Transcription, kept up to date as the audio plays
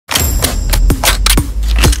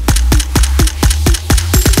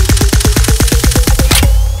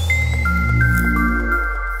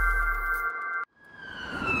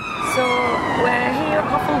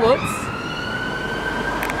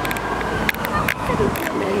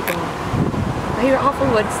you go. We're here at Hoffel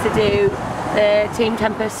Woods to do the Team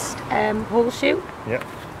Tempest pole shoot. Yep.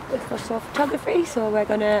 With photo photography, so we're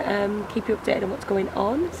going to keep you updated on what's going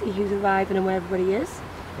on, see who's arriving and where everybody is.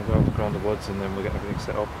 We'll go around the woods and then we'll get everything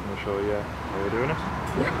set up and we'll show you how we're doing it.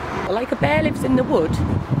 Yeah. Like a bear lives in the wood,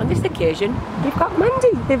 on this occasion we've got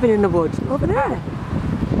Mandy living in the wood over there,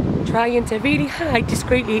 trying to really hide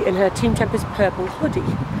discreetly in her Team Tempest purple hoodie.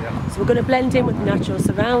 Yeah. So we're going to blend in with the natural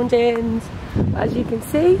surroundings. As you can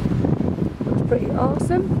see, looks pretty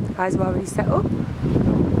awesome. The guys are already set up.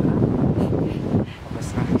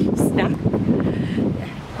 Snack. Yeah.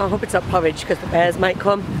 I hope it's not porridge because the bears might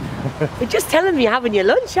come. You're just telling me you're having your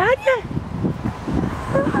lunch, aren't you?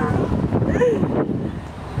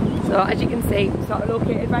 So as you can see, it's sort of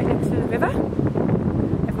located right next to the river.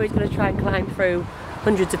 Everybody's going to try and climb through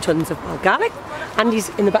hundreds of tons of wild garlic. Andy's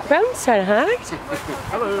in the background saying hi.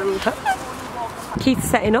 Hello. Keith's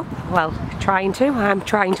setting up, well, trying to. I'm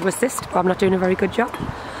trying to assist, but I'm not doing a very good job.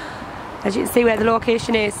 As you can see where the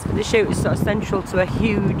location is for the shoot is sort of central to a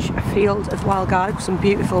huge field of wild garlic with some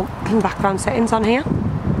beautiful background settings on here.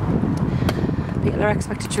 People are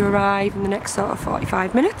expected to arrive in the next sort of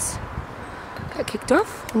 45 minutes. Get kicked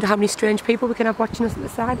off. I wonder how many strange people we can have watching us at the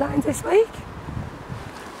sidelines this week.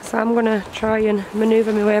 So I'm going to try and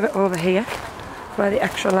manoeuvre my way over here where the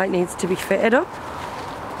extra light needs to be fitted up.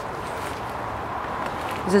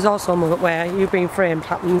 There's also a moment where you being framed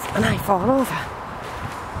happens and I fall over.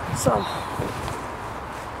 So,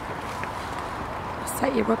 I'll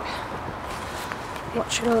set you up,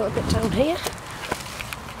 watching a little bit down here.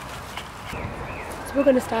 So we're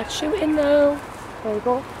going to start shooting now. There we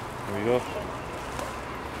go. There we go.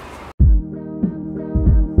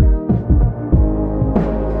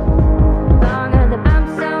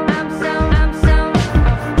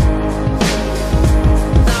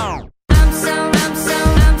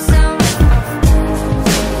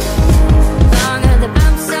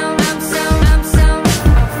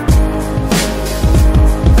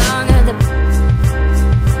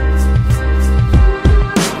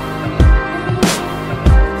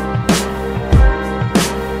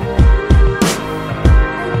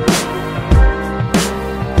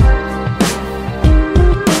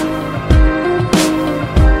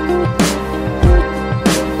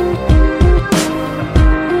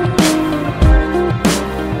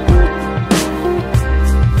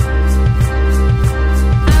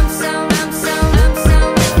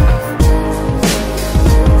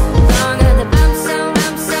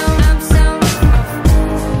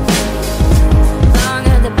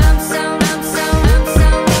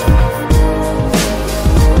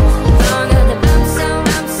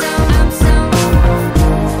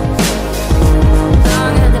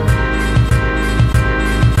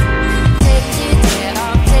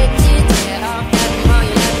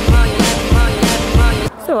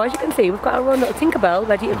 So as you can see, we've got our own little Tinkerbell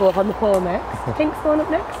ready to go up on the pole next. Pink's going up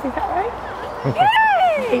next, is that right?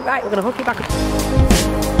 Yay! Right, we're going to hook you back up.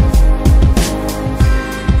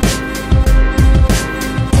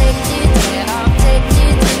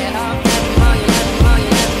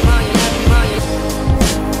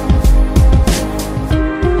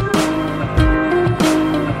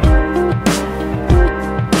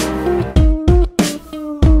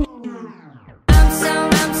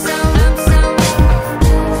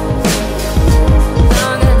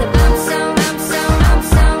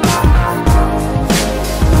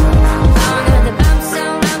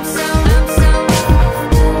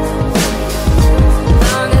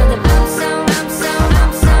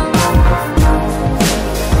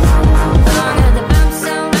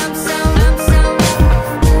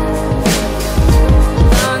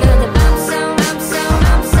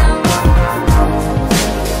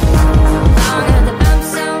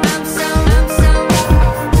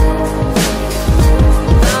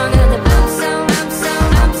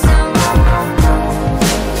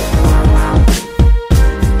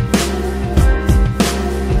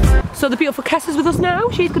 So the beautiful Kess is with us now.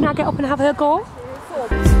 She's going to get up and have her go.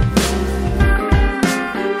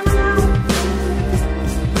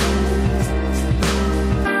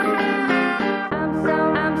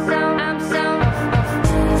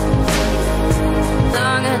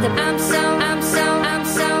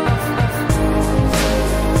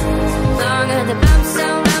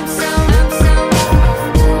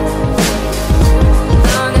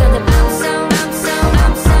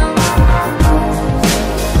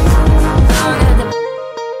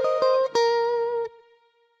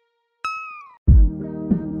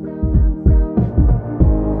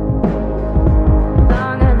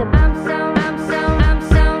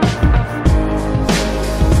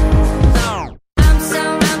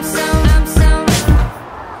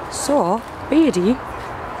 So, Beardy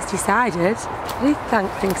decided he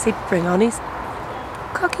thinks he'd bring on his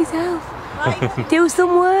cocky self. Do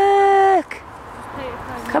some work!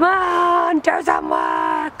 Come on, do some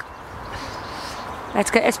work!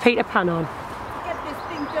 Let's get this Peter Pan on. Get this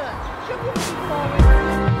thing done.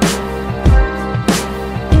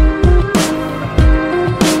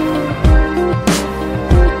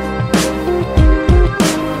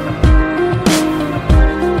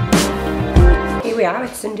 Here we are,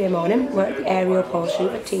 it's Sunday morning. We're at the aerial pole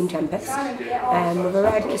shoot at Team Tempest. We've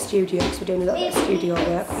arrived at the studio because we're doing a little bit of studio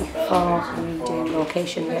work before we do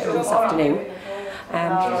location later this afternoon.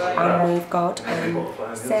 And we've got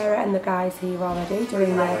Sarah and the guys here already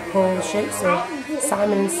doing their pole shoot. So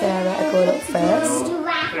Simon and Sarah are going up first.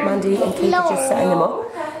 Mandy and Keith are just setting them up.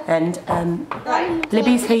 And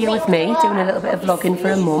Libby's here with me doing a little bit of vlogging for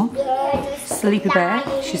her mum. Sleepy Bear,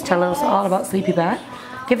 she's telling us all about Sleepy Bear.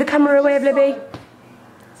 Give the camera a wave, Libby.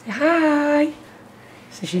 Say hi.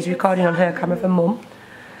 So she's recording on her camera for mum.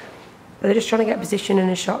 But they're just trying to get a position and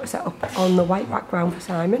a shot set up on the white background for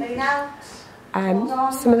Simon.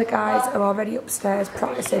 Some of the guys are already upstairs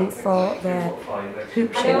practicing for their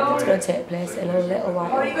hoop shoot that's going to take place in a little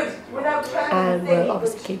while. And we'll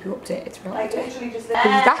obviously keep you updated throughout the day.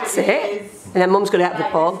 That's it. And then mum's going to have the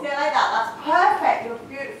pole. Stay like that, that's perfect. You look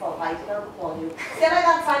beautiful. Right, you don't applaud you. Stay like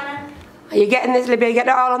that, Simon. Are you getting this, Libby? Are you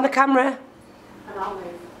getting it all on the camera? And I'll move.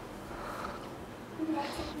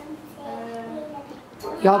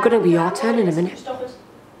 You're going to be your turn in a minute. Stop us.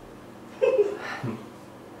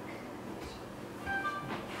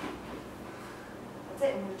 That's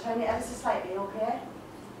it, I'm going to turn it ever so slightly, okay?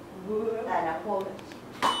 There, now hold it.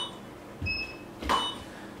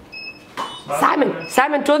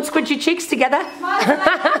 Simon, don't squidge your cheeks together.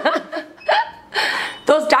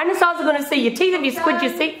 Those dinosaurs are going to see your teeth if you squidge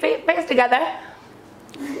your face together.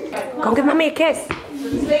 Go and give Mummy a kiss.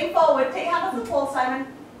 Just lean forward, take your hand off the pole, Simon.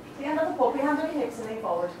 Take your hand off the pole, put your hand on your hips and lean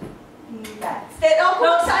forward. There. Stay, oh, come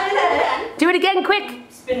on, Simon, there. Do it again, quick.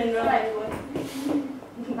 Spinning around.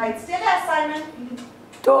 Right, stay there, Simon.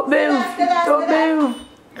 Don't move. Don't move.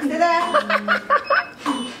 Stay there.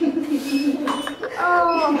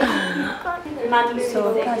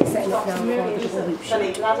 So guys setting up now for the double hoop shoot.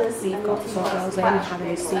 We've got photos in,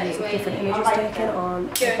 having a series of different images taken on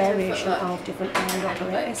a variation of different aerial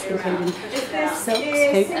operators, including silks,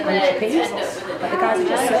 hoop and trapeze. But the guys are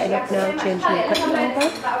just setting up now, changing the equipment over.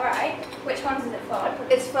 Is that alright? Which ones is it for?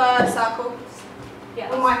 It's for circle.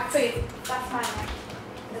 Yeah. On my feet. That's fine.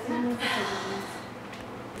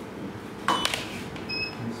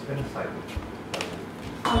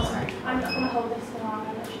 Oh, sorry. I'm not going to hold this for long.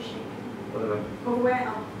 I'll let you shoot. Go away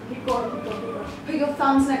now. Keep going, keep going, keep going. Put your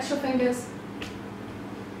thumbs next to your fingers.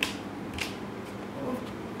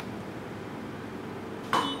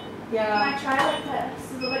 Can I try like this?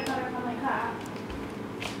 Does it look better if I'm like that?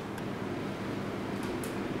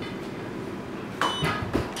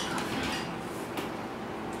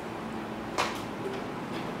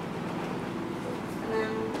 And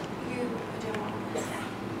then you do one.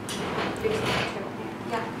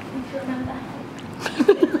 Yeah. You can remember.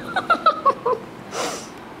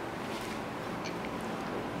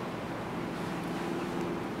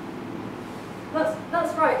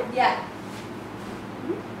 That's right. Yeah.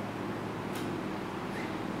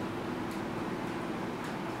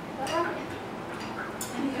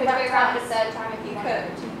 You could go around a third time if you could.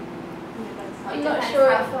 I'm not sure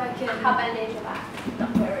if I can. How bandage your back.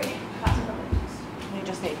 Don't worry. That's probably just. You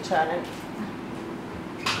just need to turn it.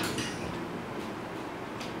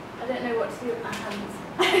 I don't know what to do with my hands.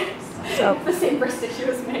 So The same breast tissue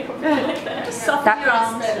as me. Just soften your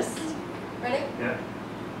arms. Ready? Yeah.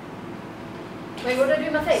 Wait, what do I do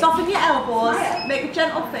with my face? Soften your elbows. Right. Make a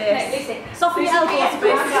gentle No, face. Lucy. Soften your elbows a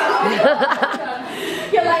bit.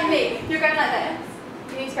 You're like me. You're going like this.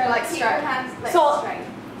 You need to go like Keep straight. your hands like so- straight.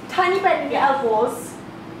 Tiny bend in your elbows.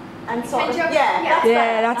 And sort of, Bend your- yeah,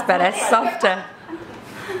 yeah, that's better. Softer.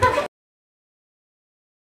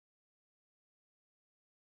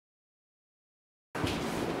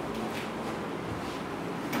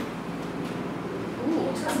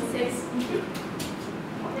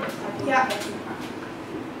 Yeah.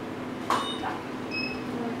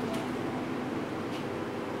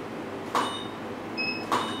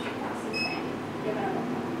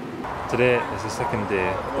 Today is the second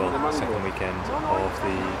day, well, second weekend of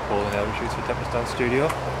the pole and aerial shoots for Tempest Dance Studio.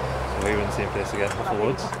 So we're in the same place again, Huffle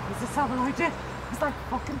Woods. It's a salad idea. It's like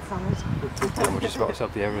fucking salad. And we're just about to set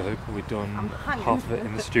up the aerial hoop. We've done half of it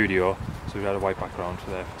in the studio, so we had a white background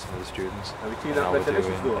for there for some of the students. And now we're doing it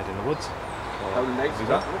in the woods.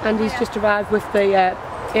 Andy's just arrived with the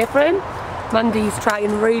A-frame. Mandy's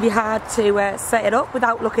trying really hard to set it up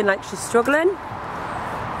without looking like she's struggling.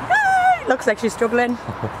 Looks like she's struggling.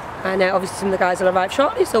 And obviously some of the guys will arrive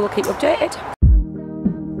shortly, so we'll keep you updated.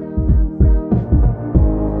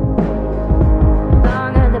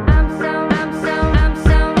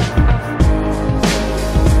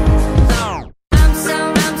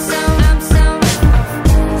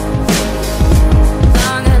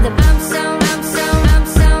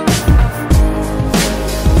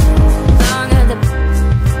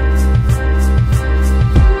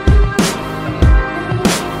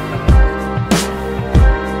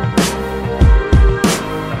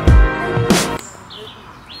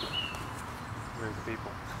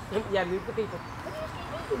 Yeah, move the people.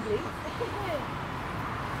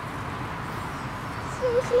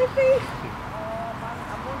 So slippy.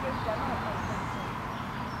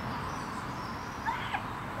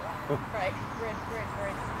 Right, we're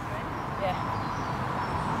in. Yeah.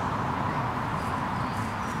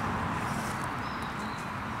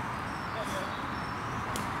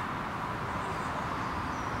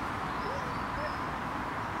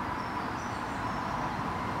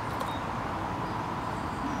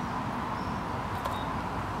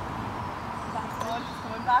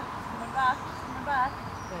 Coming back.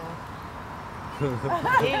 Yeah.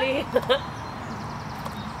 Really?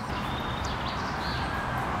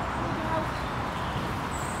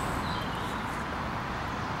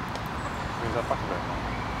 Bring that back a bit.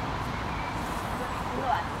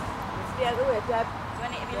 It's the other way, Deb. Do I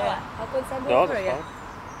need to be Yeah. lower? I'll go and send No, over that's you. fine.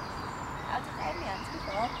 I just had my hands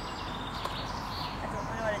before. I don't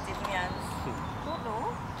know what I did with my hands. Don't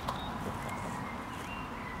know.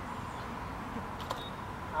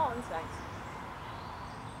 Oh, that's nice.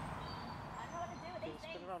 I know what to do with these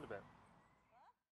Spin things. around a bit.